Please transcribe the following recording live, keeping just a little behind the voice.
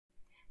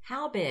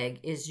How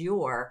big is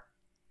your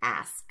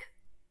ask?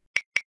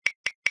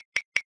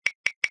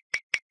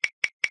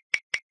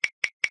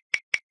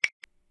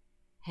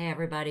 Hey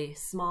everybody,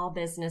 Small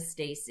Business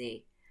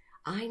Stacey.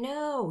 I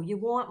know you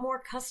want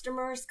more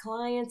customers,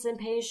 clients, and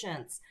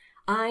patients.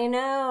 I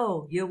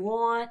know you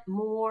want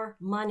more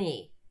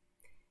money.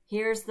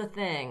 Here's the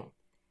thing.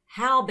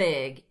 How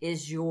big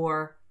is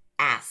your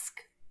ask?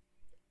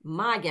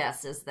 My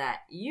guess is that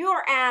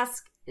your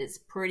ask is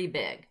pretty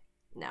big.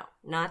 No,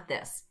 not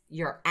this.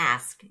 Your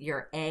ask,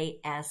 your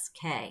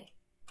A-S-K.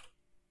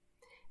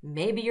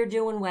 Maybe you're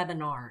doing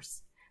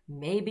webinars.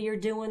 Maybe you're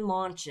doing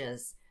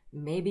launches.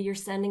 Maybe you're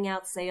sending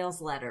out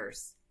sales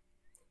letters.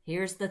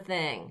 Here's the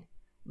thing.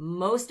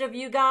 Most of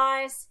you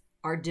guys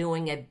are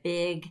doing a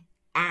big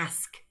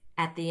ask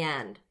at the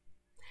end.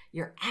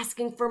 You're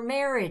asking for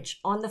marriage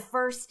on the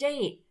first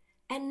date.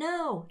 And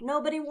no,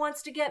 nobody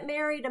wants to get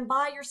married and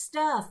buy your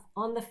stuff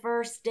on the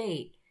first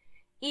date.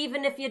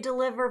 Even if you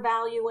deliver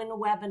value in a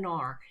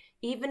webinar,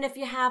 even if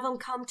you have them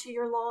come to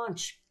your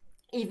launch,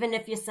 even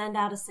if you send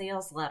out a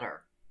sales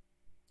letter.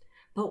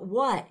 But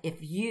what if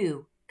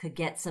you could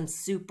get some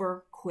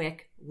super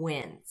quick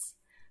wins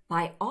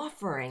by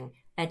offering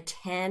a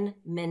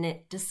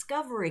 10-minute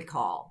discovery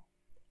call?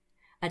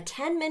 A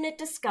 10-minute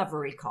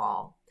discovery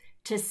call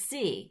to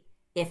see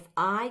if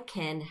I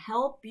can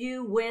help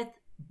you with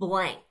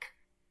blank.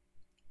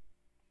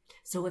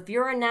 So if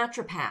you're a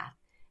naturopath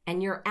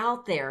and you're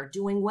out there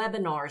doing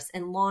webinars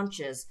and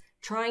launches,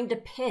 trying to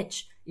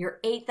pitch your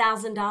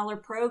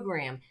 $8,000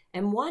 program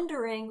and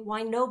wondering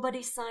why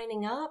nobody's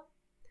signing up,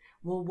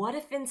 well, what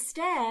if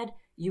instead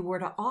you were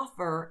to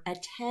offer a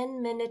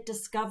 10-minute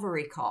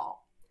discovery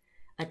call?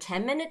 A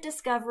 10-minute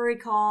discovery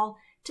call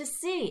to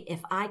see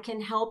if I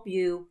can help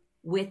you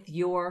with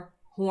your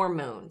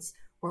hormones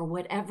or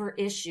whatever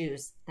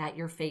issues that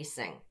you're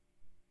facing.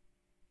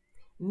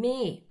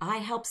 Me, I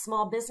help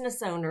small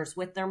business owners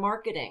with their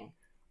marketing.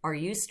 Are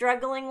you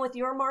struggling with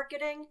your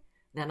marketing?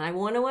 Then I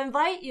want to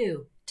invite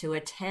you to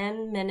a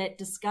 10-minute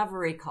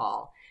discovery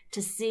call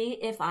to see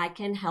if I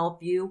can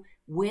help you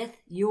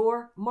with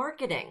your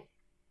marketing.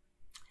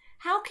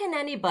 How can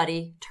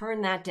anybody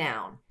turn that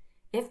down?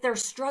 If they're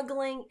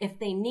struggling, if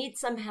they need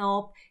some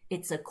help,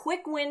 it's a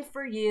quick win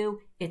for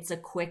you, it's a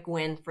quick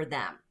win for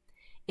them.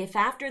 If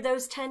after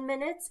those 10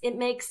 minutes it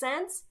makes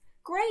sense,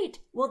 great.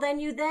 Well, then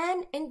you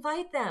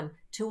invite them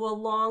to a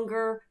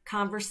longer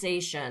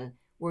conversation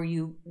where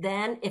you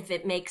then, if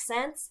it makes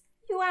sense,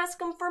 you ask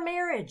them for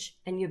marriage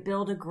and you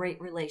build a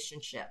great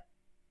relationship.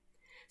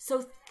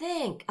 So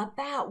think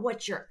about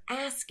what your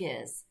ask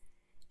is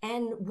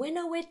and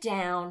winnow it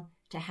down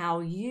to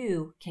how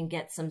you can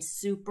get some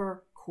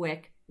super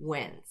quick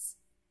wins.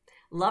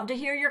 Love to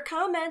hear your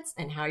comments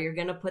and how you're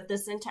going to put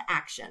this into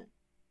action.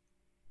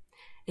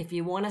 If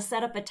you want to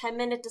set up a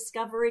 10-minute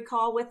discovery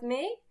call with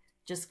me,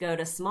 just go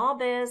to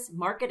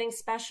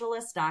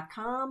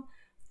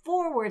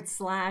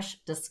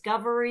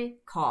smallbizmarketingspecialist.com/discovery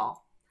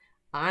call.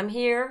 I'm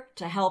here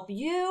to help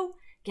you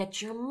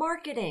get your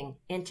marketing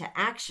into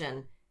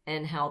action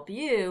and help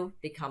you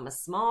become a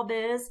small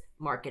biz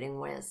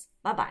marketing whiz.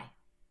 Bye-bye.